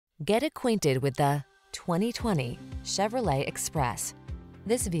Get acquainted with the 2020 Chevrolet Express.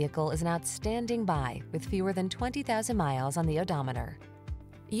 This vehicle is an outstanding buy with fewer than 20,000 miles on the odometer.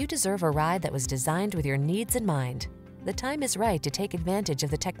 You deserve a ride that was designed with your needs in mind. The time is right to take advantage of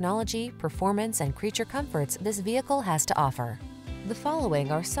the technology, performance, and creature comforts this vehicle has to offer. The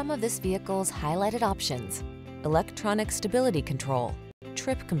following are some of this vehicle's highlighted options: electronic stability control,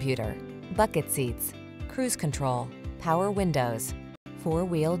 trip computer, bucket seats, cruise control, power windows,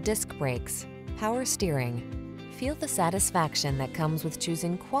 four-wheel disc brakes, power steering. Feel the satisfaction that comes with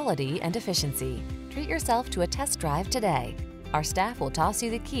choosing quality and efficiency. Treat yourself to a test drive today. Our staff will toss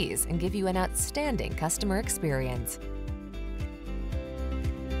you the keys and give you an outstanding customer experience.